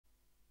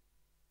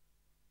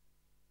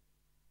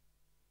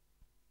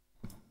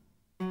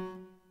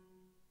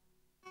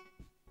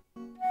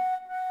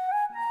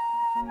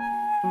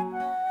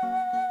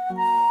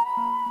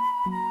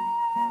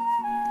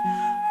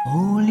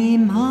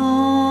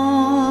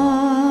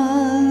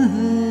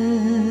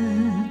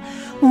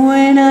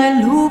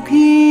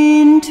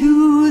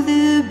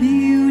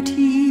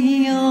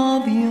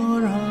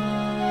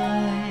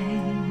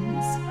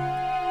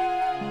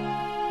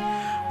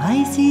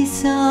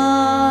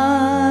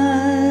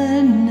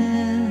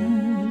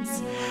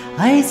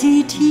I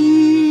see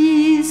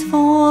tears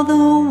for the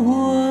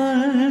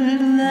world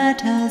that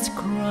has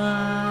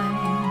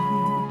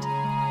cried.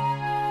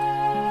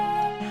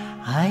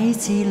 I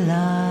see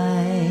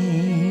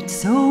light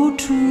so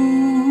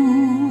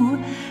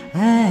true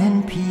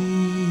and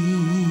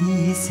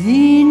peace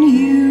in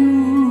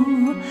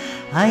you.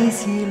 I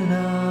see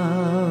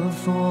love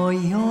for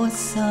your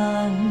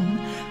Son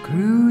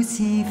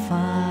crucified.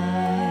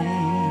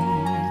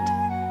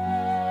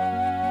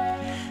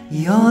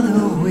 You're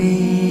the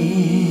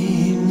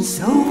wind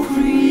so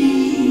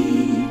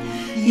free,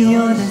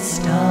 you're the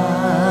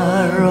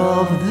star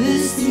of the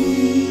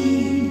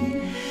sea,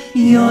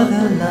 you're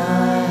the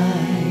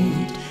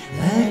light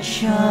that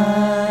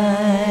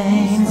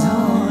shines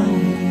on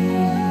me.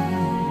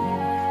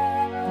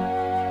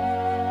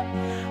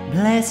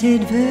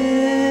 Blessed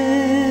Virgin,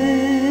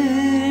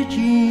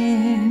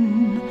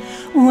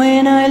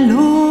 when I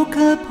look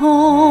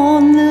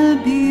upon the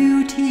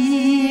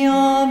beauty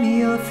of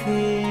your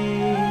face,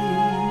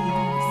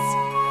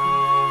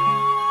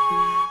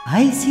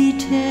 I see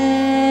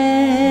tenderness,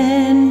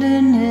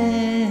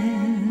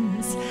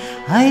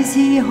 I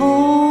see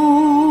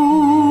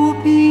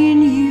hope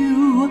in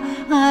you,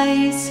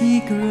 I see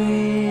grace.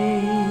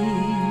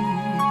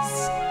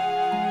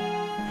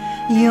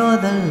 You're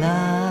the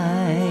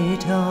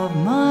light of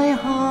my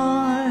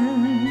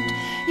heart,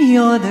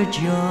 you're the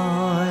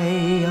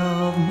joy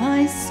of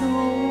my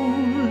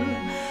soul.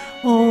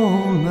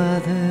 Oh,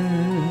 Mother,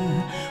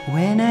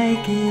 when I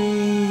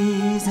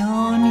gaze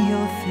on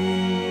your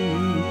face,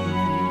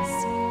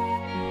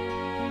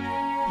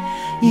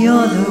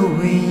 you're the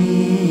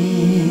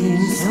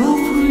wind so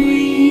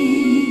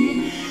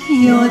free,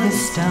 you're the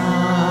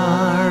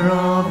star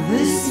of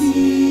the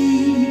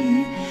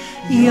sea,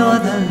 you're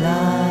the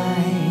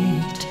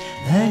light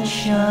that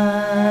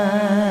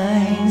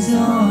shines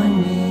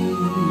on me.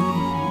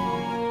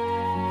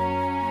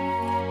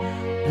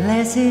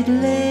 Blessed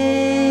Lady,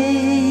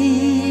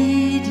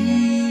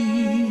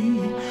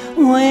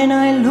 when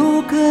I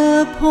look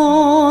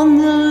upon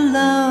the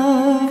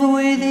love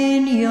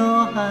within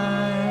your hands,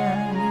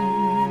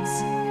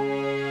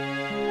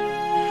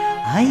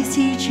 I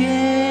see gentleness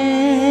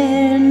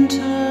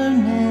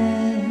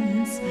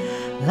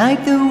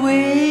like the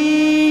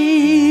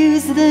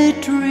waves that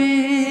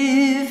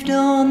drift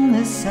on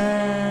the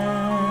sand.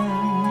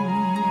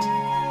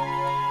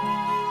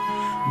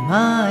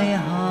 My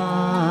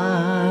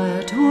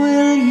heart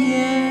will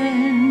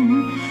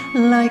yearn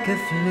like a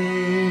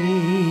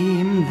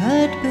flame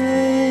that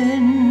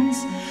burns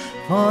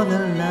for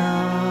the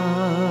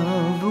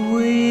love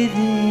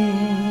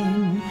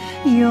within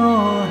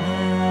your hands.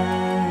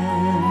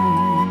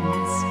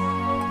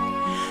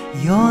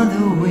 You're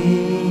the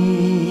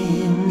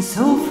wind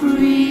so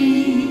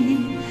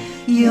free,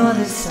 you're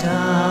the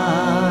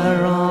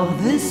star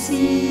of the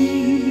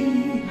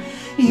sea,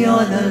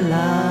 you're the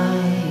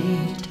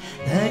light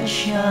that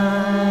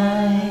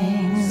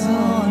shines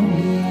on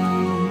me.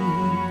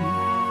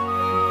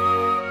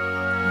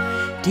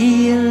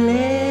 Dear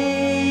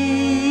lady,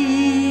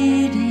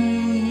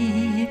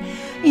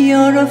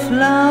 you're a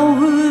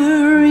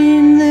flower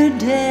in the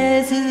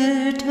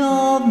desert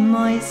of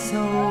my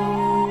soul.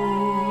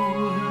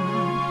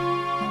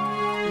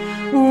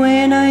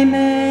 When I'm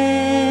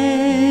empty,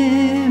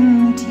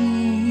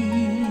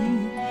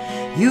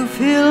 you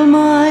fill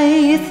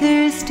my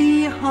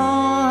thirsty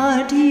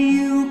heart,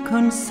 you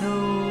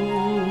console.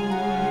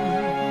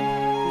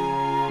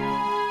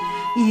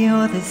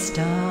 You're the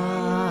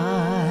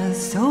star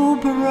so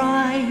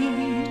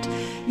bright,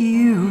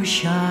 you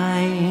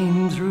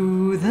shine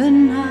through the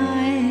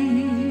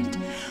night.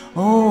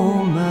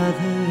 Oh,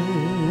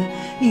 Mother,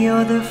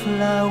 you're the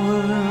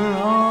flower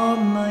of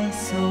my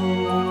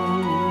soul.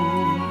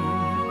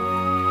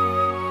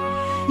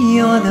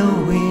 You're the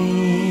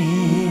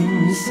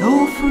wind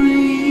so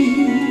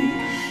free,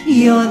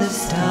 you're the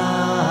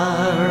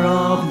star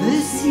of the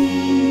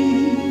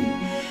sea,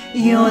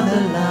 you're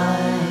the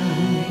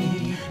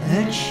light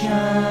that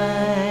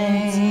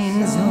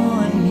shines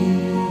on me.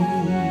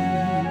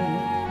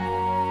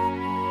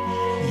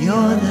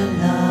 You're the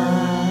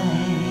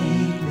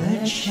light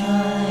that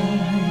shines